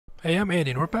Hey, I'm Andy,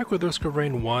 and we're back with Risk of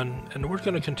Rain 1, and we're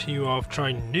going to continue off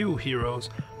trying new heroes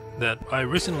that I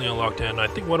recently unlocked, and I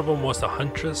think one of them was the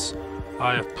Huntress.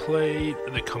 I have played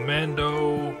the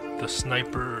Commando, the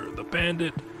Sniper, the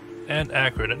Bandit, and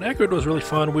Accurate. And Accurate was really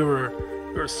fun. We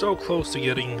were so close to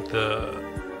getting to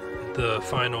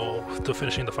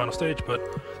finishing the final stage, but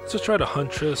let's just try the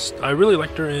Huntress. I really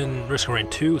liked her in Risk of Rain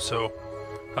 2, so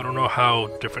I don't know how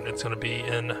different it's going to be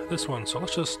in this one, so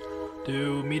let's just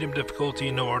do medium difficulty,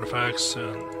 no artifacts,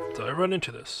 and dive right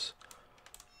into this.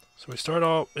 So we start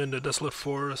out in the desolate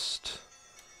forest,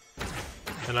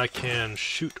 and I can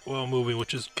shoot while moving,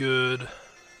 which is good,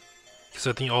 because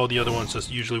I think all the other ones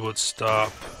just usually would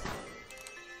stop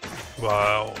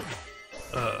while,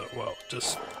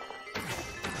 just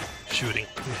shooting.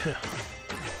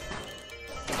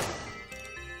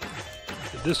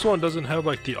 This one doesn't have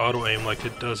like the auto aim like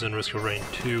it does in Risk of Rain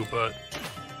 2, but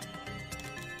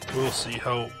we'll see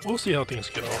how things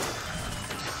go.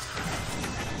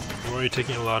 We're already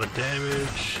taking a lot of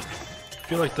damage. I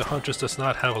feel like the Huntress does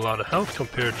not have a lot of health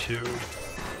compared to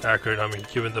Accurate. I mean,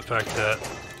 given the fact that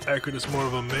Accurate is more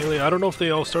of a melee. I don't know if they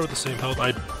all start with the same health.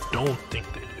 I don't think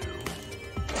they do.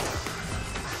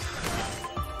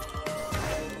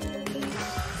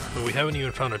 But we haven't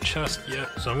even found a chest yet,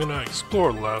 so I'm gonna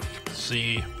explore left,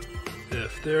 see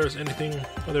if there's anything.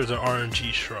 Oh, there's an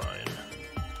RNG shrine.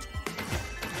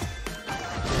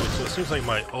 So it seems like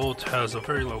my ult has a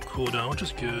very low cooldown, which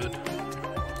is good.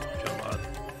 Come on.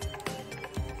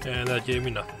 And that gave me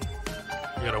nothing.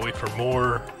 I gotta wait for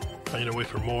more. I need to wait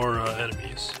for more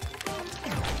enemies.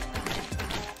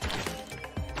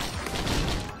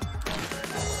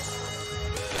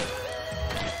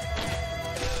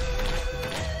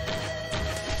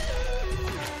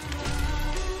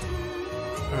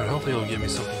 Alright, hopefully it'll give me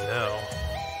something now.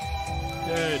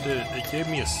 Yeah, it did. It gave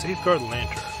me a safeguard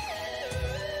lantern.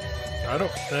 I don't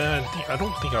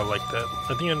think I like that.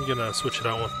 I think I'm gonna switch it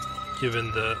out given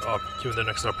the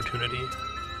next opportunity.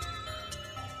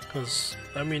 Cause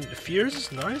I mean, Fears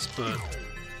is nice, but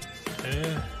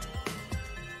it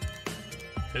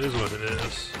is what it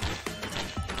is.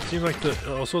 Seems like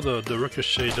the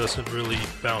ricochet doesn't really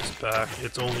bounce back.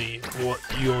 It's only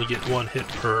you only get one hit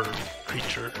per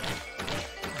creature.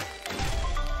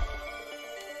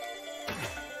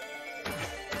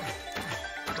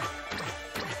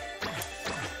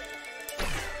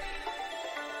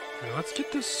 Let's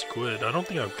get this squid. I don't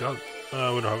think I've got... we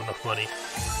don't have enough money.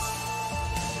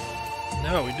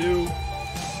 Now we do.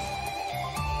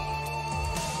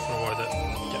 Oh,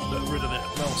 get rid of that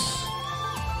mouse.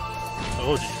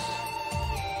 Oh, jeez.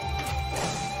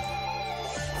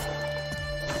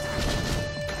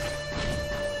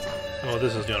 Oh,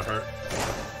 this is gonna hurt.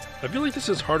 I feel like this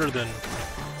is harder than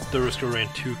the Risk of Rain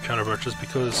 2 counterpart, just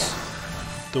because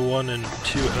the 1 and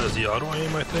 2 has the auto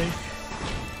aim, I think.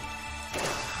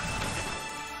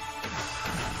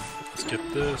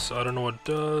 Get this. I don't know what it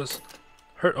does.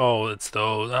 Hurt. Oh, it's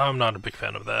those. I'm not a big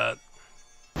fan of that.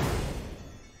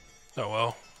 Oh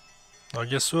well. I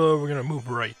guess we're gonna move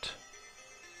right.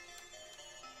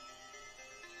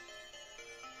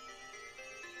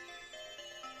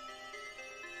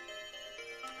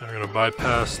 And we're gonna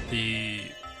bypass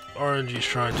the RNG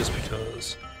shrine just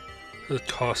because it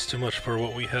costs too much for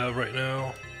what we have right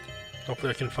now. Hopefully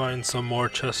I can find some more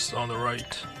chests on the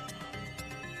right.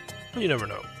 But you never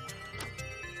know.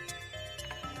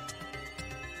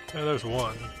 Yeah, there's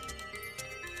one.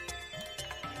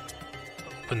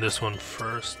 Open this one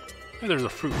first. Hey, there's a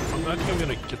fruit. I think I'm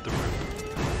gonna get the fruit.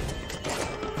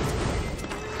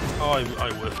 Oh, I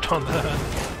whiffed on that.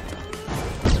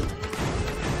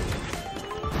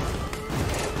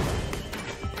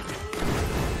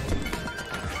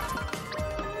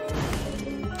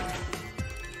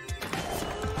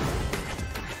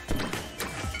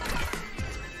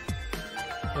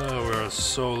 Oh, we're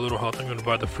so little health. I'm gonna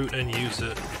buy the fruit and use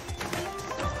it.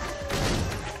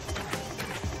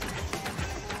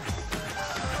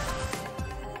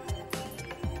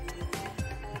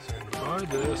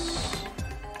 This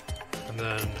and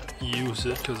then use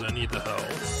it because I need the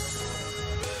health.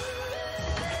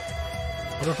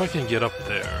 I wonder if I can get up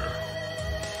there.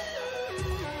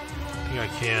 I think I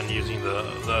can using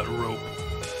that rope.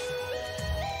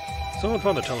 Someone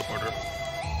found the teleporter.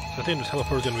 I think the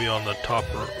teleporter is going to be on the top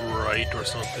right or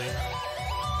something.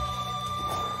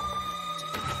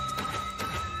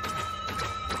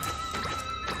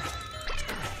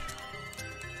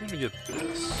 I'm gonna get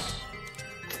this.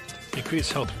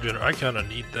 Increase health regeneration. I kinda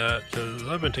need that because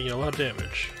I've been taking a lot of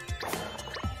damage.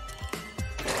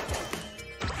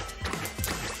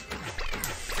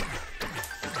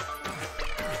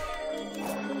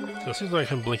 So it seems like I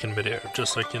can blink in midair,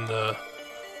 just like in the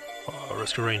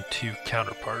Risk of Rain 2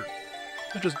 counterpart,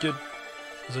 which is good.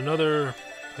 There's another,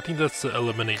 I think that's the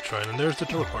Eliminate Shrine, and there's the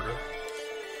teleporter.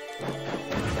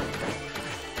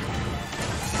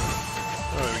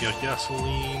 Alright, we got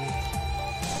gasoline.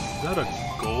 Is that a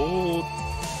gold?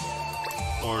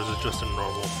 Or is it just a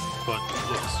normal? But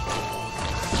it looks gold.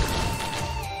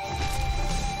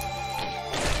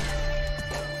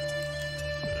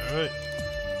 Alright.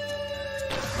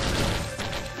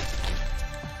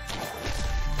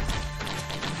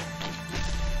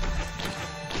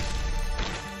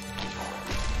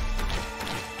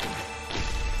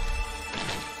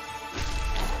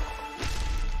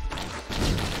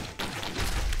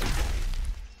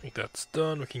 I think that's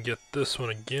done. We can get this one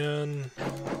again.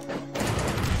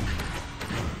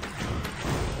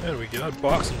 And we got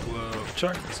boxing glove.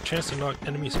 Check this chance to knock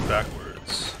enemies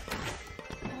backwards.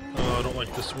 Oh, I don't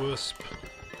like this wisp.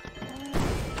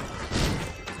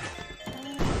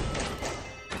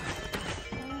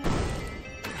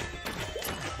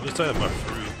 At least I have my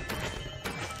fruit.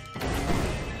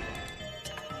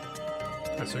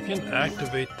 Alright, so we can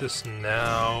activate this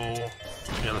now.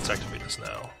 Yeah, let's activate this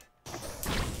now.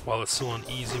 While it's still in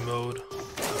easy mode.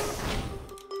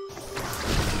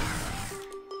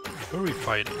 Who are we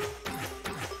fighting?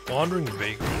 Wandering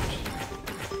Vagrant.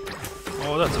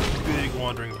 Oh, that's a big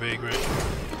Wandering Vagrant.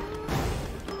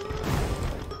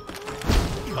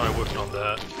 Oh, I whiffed on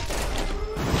that.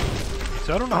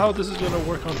 See, I don't know how this is gonna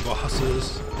work on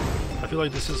bosses. I feel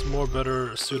like this is more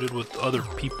better suited with other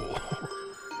people.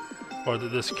 Or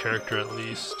this character at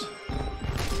least.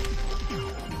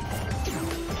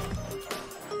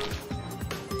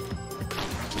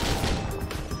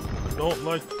 I don't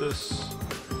like this.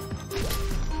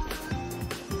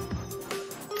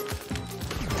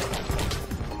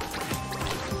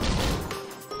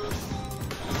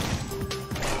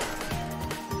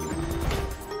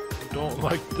 Don't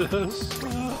like this.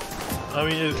 I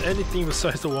mean, if anything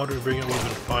besides the Wandering Vagrant would have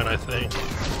been fine, I think.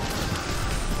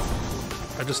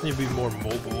 I just need to be more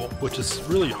mobile, which is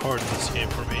really hard in this game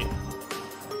for me.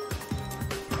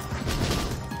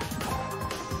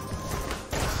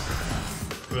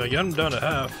 I mean, I got him down to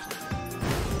half.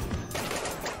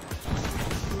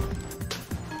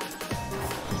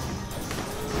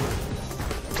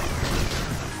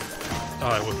 Oh,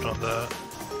 I whipped on that.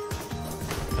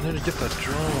 I need to get that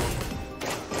drone.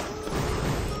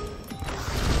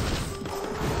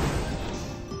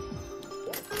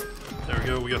 There we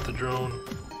go, we got the drone.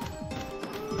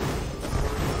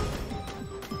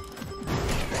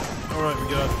 Alright, we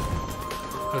got...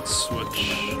 Let's switch.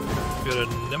 We got a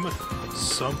Nemeth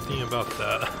something about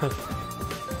that.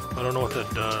 I don't know what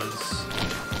that does.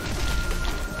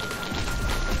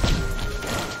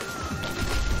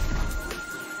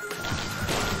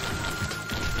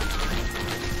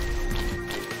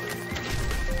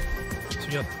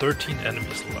 We got 13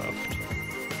 enemies left.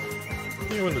 I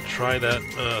think I'm going to try that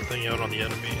thing out on the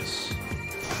enemies.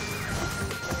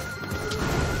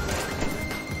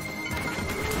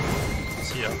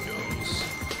 See how it goes.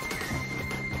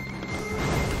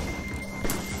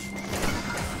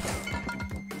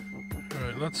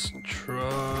 Alright, let's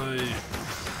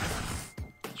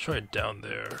try it down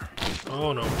there.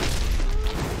 Oh no.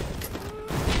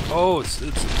 Oh, it's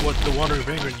what the Wandering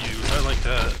Vagrant used. I like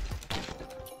that.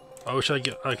 I wish I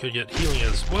could get healing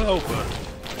as well, but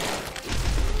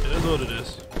it is what it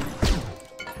is.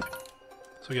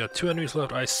 So we got 2 enemies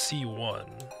left. I see one.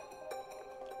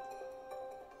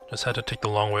 Just had to take the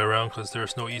long way around because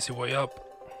there's no easy way up.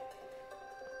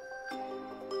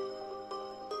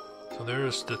 So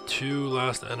there's the 2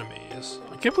 last enemies.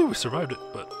 I can't believe we survived it,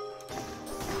 but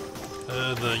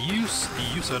the use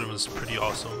item is pretty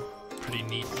awesome, pretty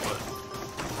neat. But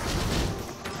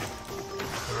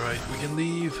all right, we can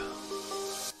leave.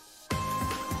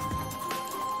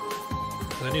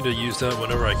 I need to use that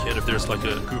whenever I can if there's like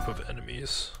a group of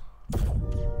enemies.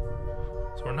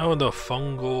 So we're now in the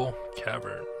fungal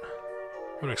cavern.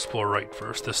 I'm gonna explore right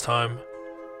first this time.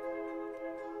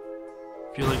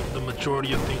 I feel like the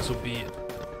majority of things will be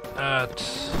at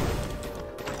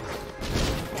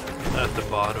the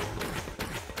bottom.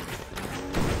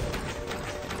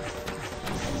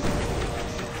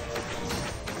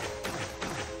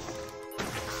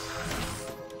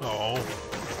 Oh.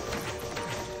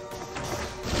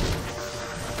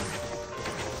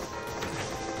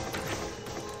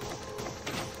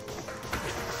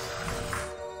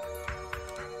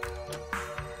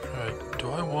 Alright,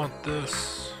 do I want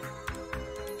this?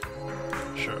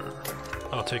 Sure.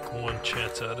 I'll take one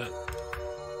chance at it.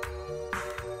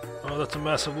 Oh, that's a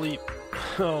massive leap.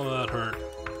 Oh, that hurt.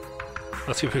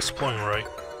 Let's keep exploring right.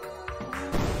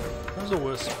 There's a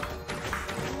wisp.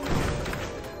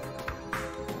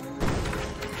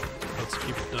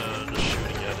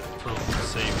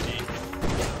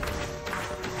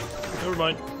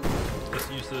 mind.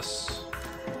 Let's use this.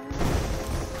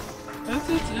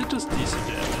 It does decent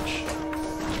damage.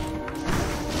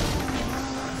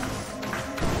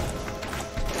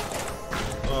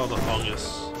 Oh, the fungus.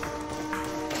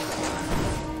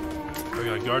 We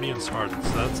got Guardian's Hearts,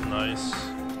 that's nice.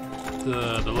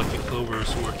 The Lucky Clover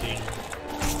is working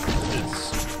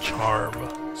its charm,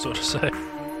 so to say.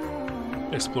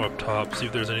 Explore up top, see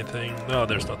if there's anything. No,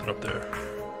 there's nothing up there.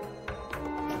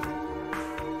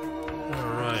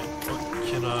 Alright, what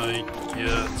can I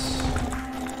get?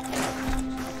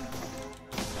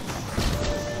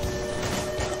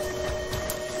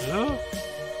 Yeah.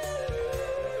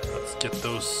 Let's get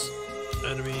those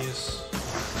enemies.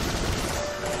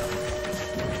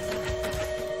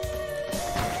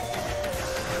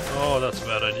 Oh, that's a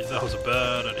bad idea. That was a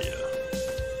bad idea.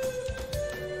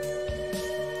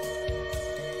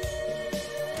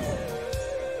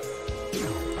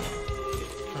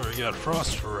 Oh, we got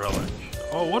Frost Relic.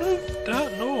 Oh, what is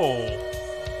that? No.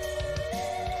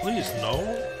 Please, no.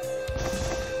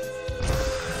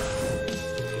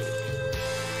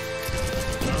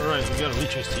 Alright, we got a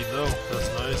Leeching Steed though. That's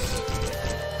nice.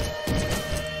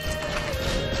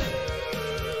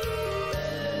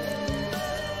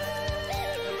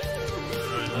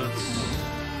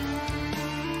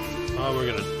 Oh, we're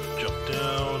gonna jump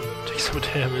down, take some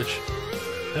damage.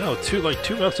 No, two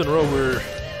maps in a row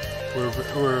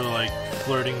we're like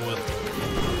flirting with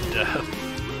death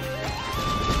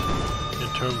in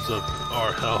terms of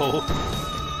our health.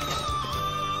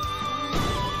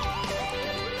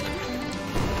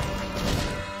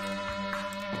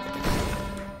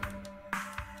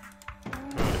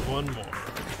 Alright, one more.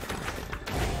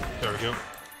 There we go.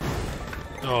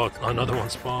 Oh, another one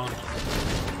spawned.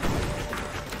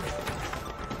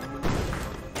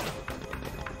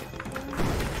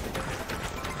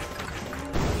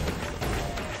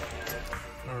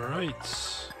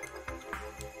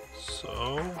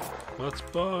 So, let's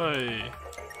buy.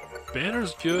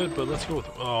 Banner's good, but let's go with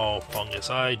fungus.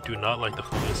 I do not like the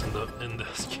fungus in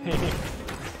this game.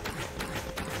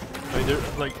 I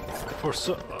mean,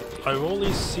 I've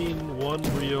only seen one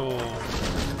real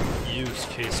use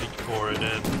case for it,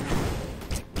 and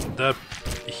that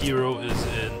hero is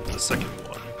in the second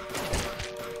one.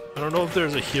 I don't know if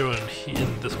there's a hero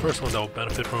in this first one that will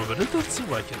benefit from it, but it doesn't seem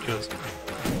like it because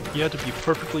you have to be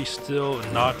perfectly still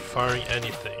and not firing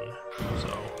anything, so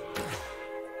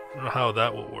I don't know how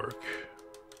that will work.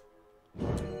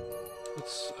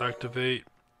 Let's activate,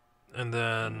 and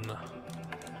then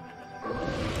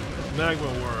Magma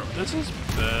Worm. This is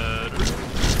better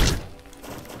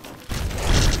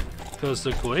because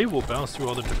the glaive will bounce through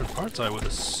all the different parts, I would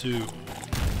assume.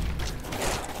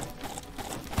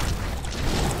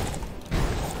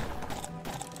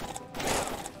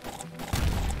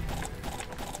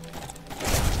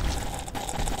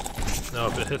 Now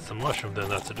if it hits the mushroom, then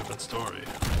that's a different story.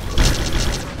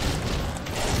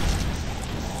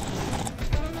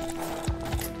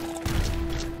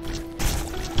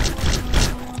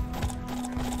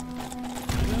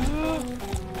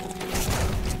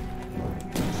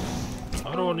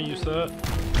 I don't want to use that.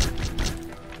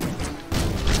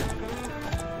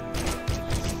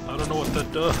 I don't know what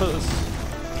that does.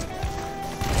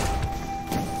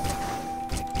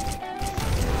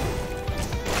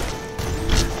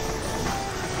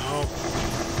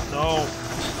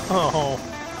 Oh,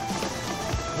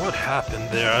 what happened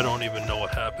there? I don't even know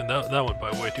what happened. That went by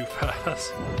way too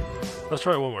fast. Let's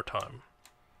try it one more time.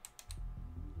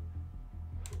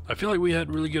 I feel like we had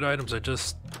really good items. I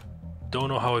just don't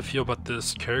know how I feel about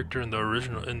this character in the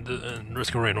original in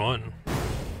Risk and Rain 1.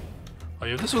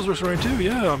 Like, if this was Risk and Rain 2,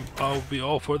 yeah, I'll be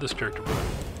all for this character, but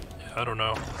yeah, I don't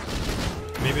know.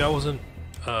 Maybe I wasn't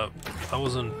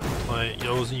playing.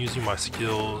 I wasn't using my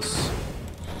skills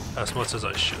as much as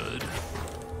I should.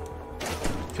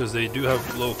 Because they do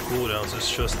have low cooldowns, it's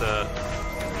just that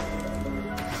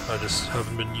I just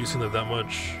haven't been using them that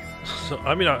much. So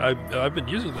I mean, I've been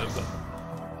using them, but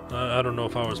I don't know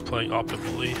if I was playing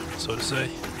optimally, so to say.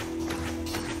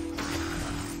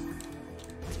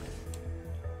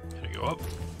 Can I go up?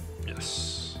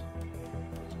 Yes.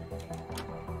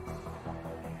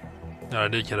 Now I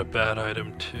did get a bad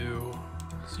item too.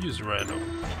 Let's use random.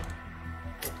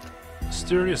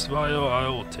 Mysterious Vial, I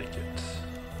will take it.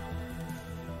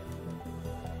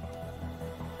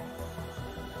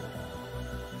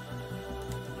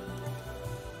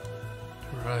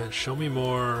 Alright, show me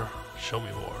more. Show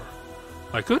me more.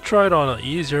 I could try it on an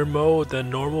easier mode than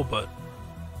normal, but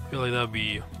I feel like that would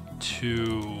be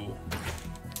too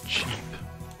cheap.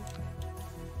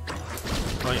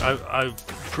 Like, I've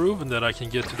proven that I can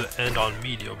get to the end on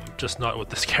medium, just not with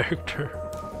this character.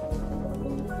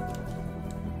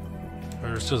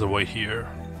 We're just gonna wait here.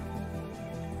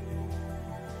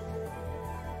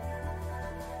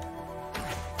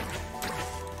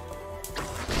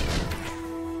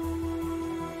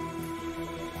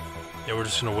 Yeah, we're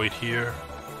just gonna wait here.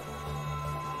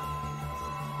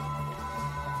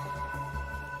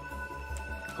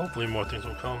 Hopefully more things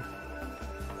will come.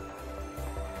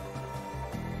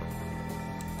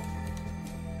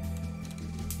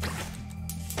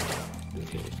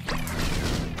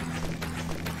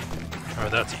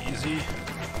 Alright, that's easy.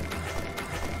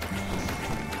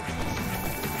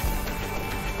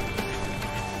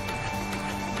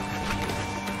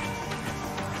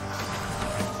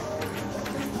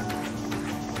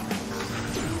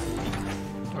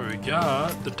 Alright, we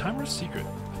got the timer's secret.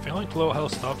 Failing to low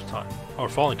health stops time. Or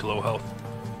falling to low health.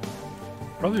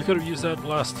 Probably could have used that in the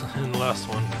last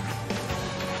one.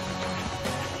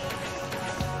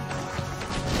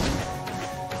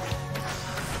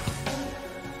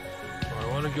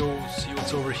 I want to go see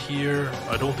what's over here.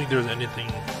 I don't think there's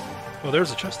anything. Oh,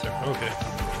 there's a chest there. Okay.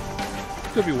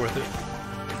 Could be worth it.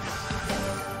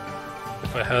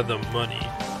 If I had the money.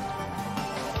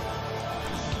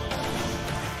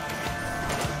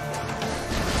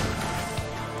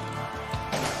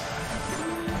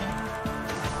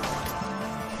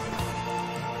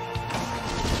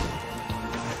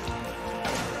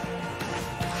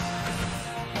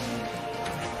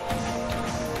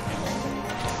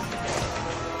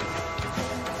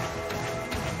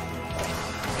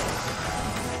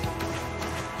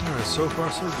 So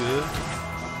far so good.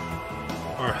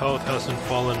 Our health hasn't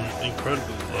fallen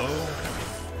incredibly low.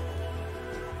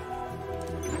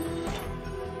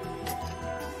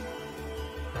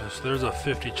 So there's a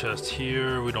 50 chest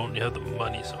here. We don't have the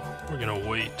money, so we're gonna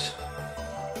wait.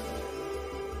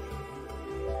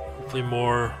 Hopefully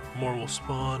more will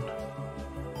spawn.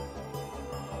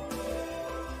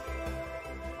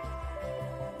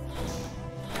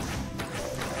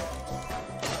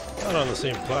 Not on the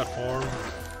same platform.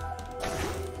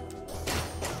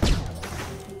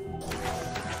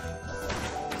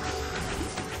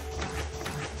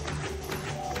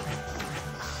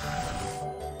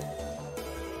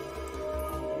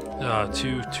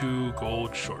 Two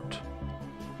gold short.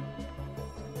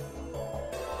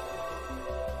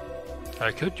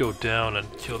 I could go down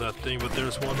and kill that thing, but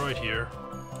there's one right here.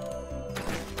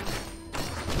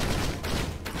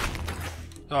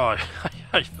 Oh,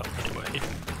 I fell anyway.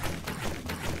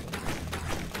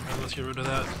 Right, let's get rid of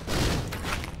that.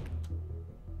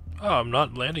 Oh, I'm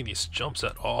not landing these jumps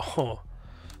at all.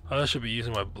 I should be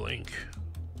using my blink.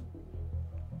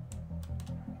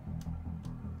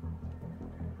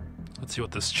 Let's see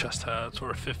what this chest has, or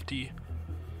a 50.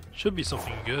 Should be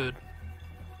something good.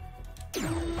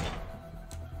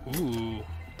 Ooh,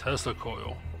 Tesla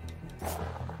coil.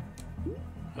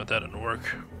 But that didn't work.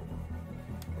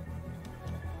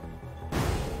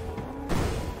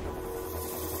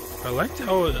 I liked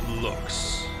how it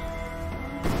looks.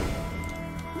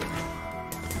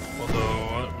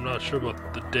 Although, I'm not sure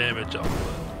about the damage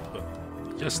output. But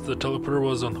I guess the teleporter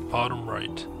was on the bottom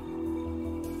right.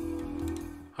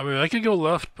 I mean, I could go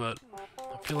left, but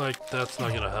I feel like that's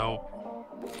not gonna help.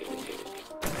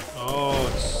 Oh,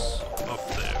 it's up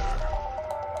there.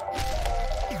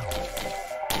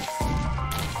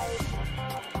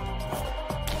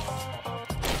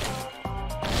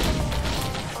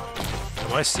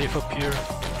 Am I safe up here?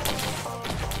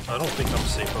 I don't think I'm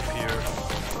safe up here.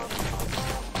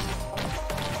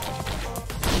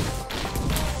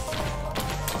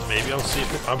 Maybe I'm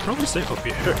safe. I'm probably safe up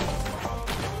here.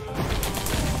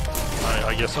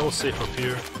 I guess I was safe up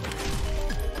here.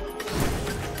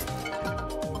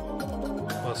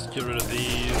 Let's get rid of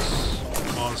these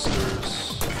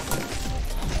monsters.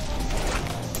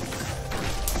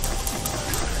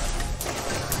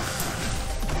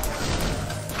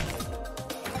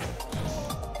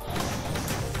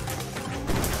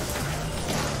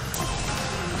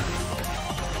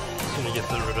 Just gonna get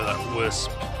rid of that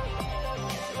wisp.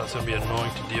 That's gonna be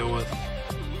annoying to deal with.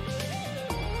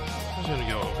 I'm gonna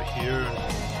go over here and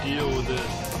deal with it.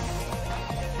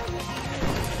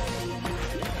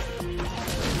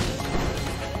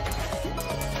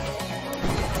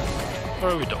 Or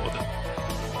are we done with it?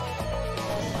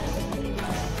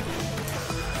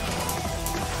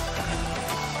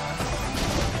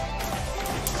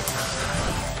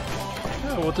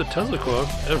 Yeah, with the Tesla Club,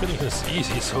 everything is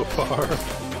easy so far.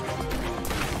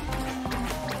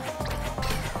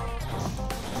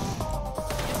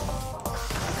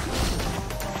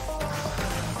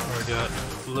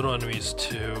 Little enemies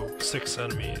too. 6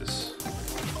 enemies.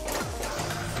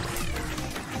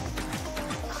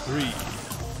 3.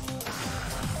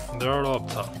 They're all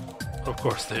up top. Of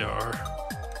course they are.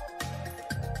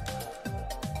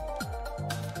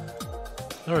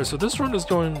 Alright, so this run is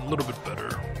going a little bit better.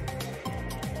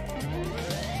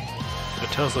 The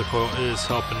Tesla coil is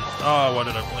helping. Ah, why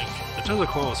did I blink? The Tesla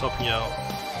coil is helping you out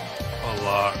a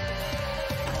lot.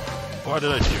 Why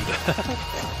did I do that?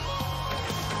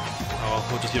 Oh,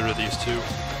 we'll just get rid of these two.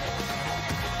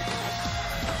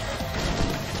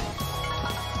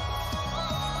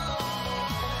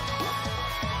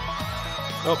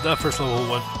 Oh, that first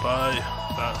level went by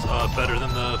better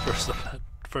than the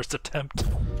first attempt.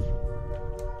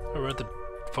 We're at the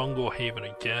fungal haven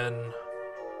again.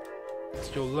 Let's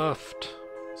go left.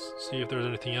 See if there's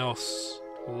anything else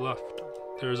left.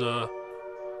 There's a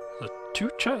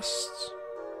 2 chests,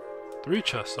 3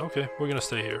 chests. Okay, we're gonna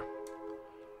stay here.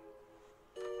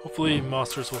 Hopefully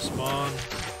monsters will spawn.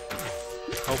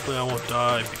 Hopefully I won't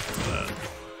die because of that.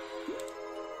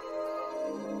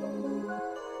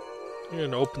 I'm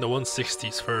gonna open the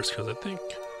 160s first because I think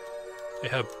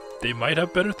they might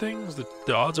have better things.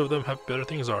 The odds of them have better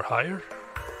things are higher.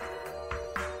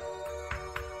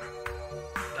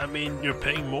 I mean, you're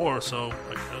paying more, so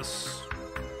I guess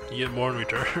you get more in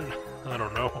return. I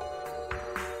don't know.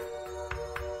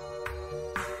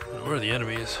 Where are the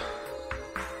enemies?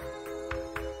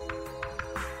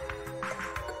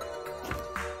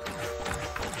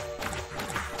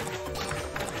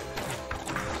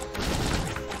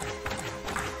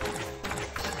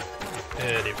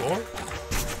 Any more?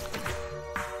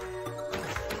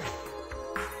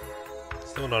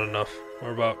 Still not enough.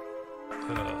 We're about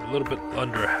a little bit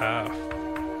under half.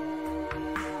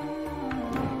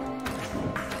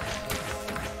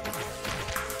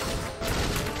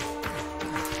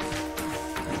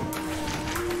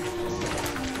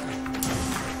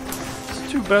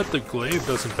 It's too bad the glaive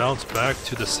doesn't bounce back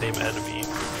to the same enemy.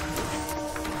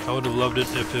 I would have loved it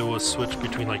if it was switched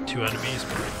between like 2 enemies,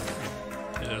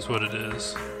 but it is what it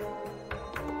is.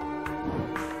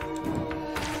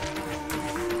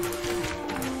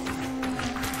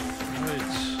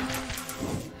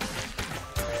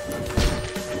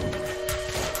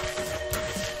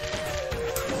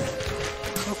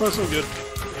 So far so good.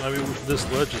 I mean, this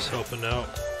ledge is helping out.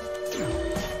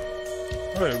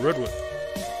 Alright, Redwood.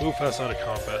 Move fast out of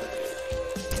combat.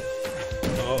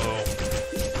 Uh-oh.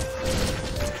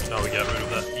 Now we got rid of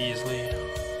that easily.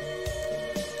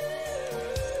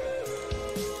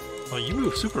 Oh, you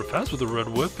move super fast with the red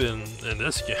whip in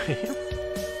this game.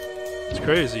 It's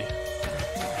crazy.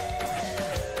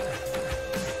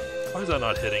 Why is that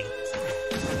not hitting?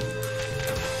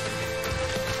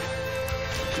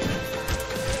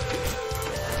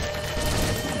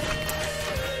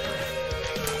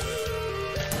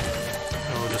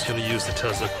 Oh, we're just gonna use the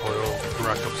Tesla coil to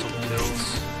rack up some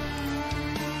kills.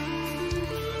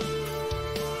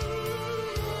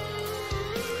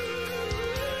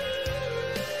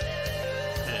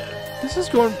 This is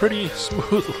going pretty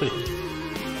smoothly.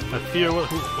 I fear what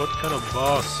kind of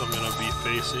boss I'm gonna be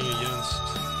facing against.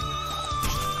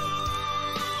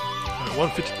 Alright,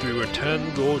 153, we're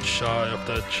 10 gold shy of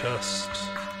that chest.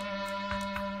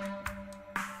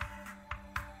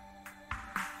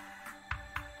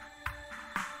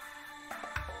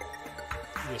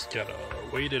 Just gotta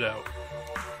wait it out.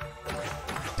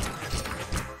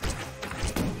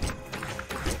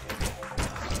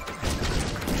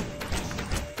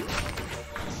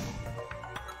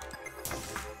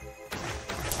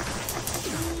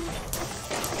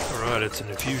 Alright, it's an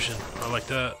infusion. I like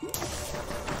that.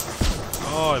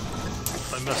 Oh,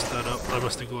 I messed that up. I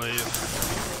messed the glaive.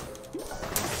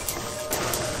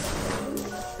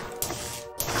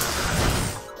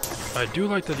 I do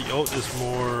like that the ult is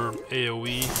more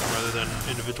AoE rather than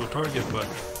individual target, but...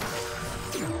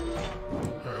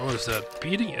 Alright, what is that?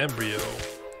 Beating Embryo.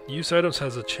 Use items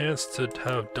has a chance to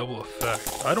have double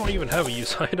effect. I don't even have a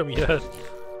use item yet.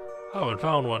 Oh, and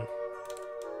found one.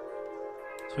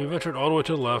 So we ventured all the way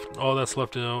to the left. All that's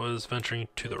left now is venturing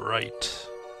to the right.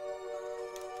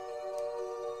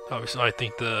 Obviously, I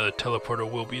think the teleporter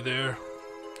will be there.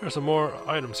 There's some more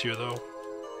items here, though.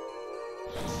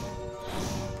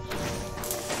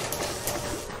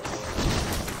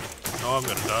 Oh, I'm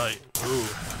gonna die. Ooh.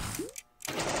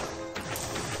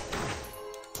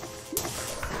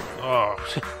 Oh.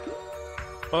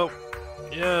 Well,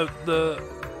 yeah,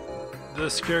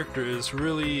 this character is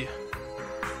really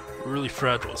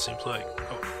fragile, it seems like.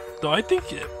 Oh. Though I think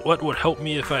what would help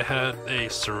me if I had a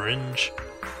syringe,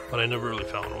 but I never really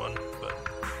found one. But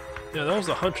yeah, that was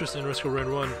the Huntress in Risk of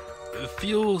Rain 1. It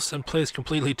feels and plays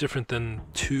completely different than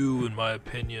 2 in my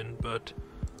opinion, but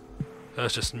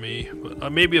that's just me.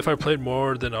 But maybe if I played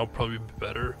more, then I'll probably be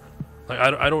better. Like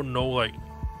I don't know like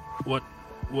what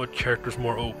character's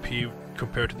more OP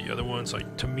compared to the other ones.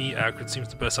 Like to me, Acrid seems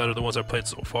the best out of the ones I played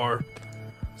so far.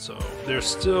 So there's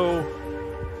still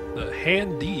the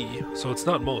handy, so it's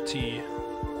not multi.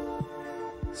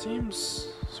 Seems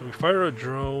so. We fire a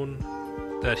drone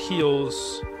that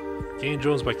heals, gain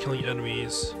drones by killing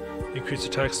enemies, increase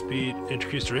attack speed,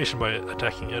 increase duration by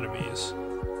attacking enemies.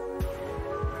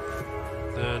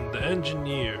 Then the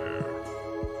engineer,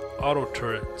 auto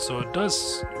turret. So it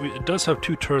does have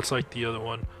 2 turrets like the other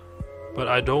one, but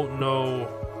I don't know.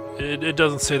 It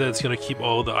doesn't say that it's gonna keep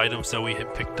all the items that we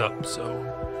had picked up.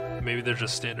 So maybe they're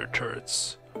just standard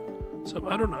turrets. So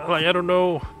I don't know. I don't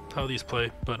know how these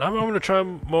play, but I'm gonna try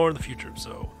them more in the future.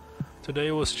 So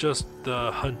today was just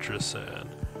the huntress, and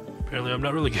apparently I'm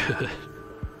not really good.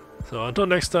 So until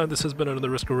next time, this has been another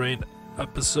Risk of Rain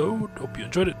episode. Hope you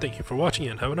enjoyed it. Thank you for watching,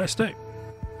 and have a nice day.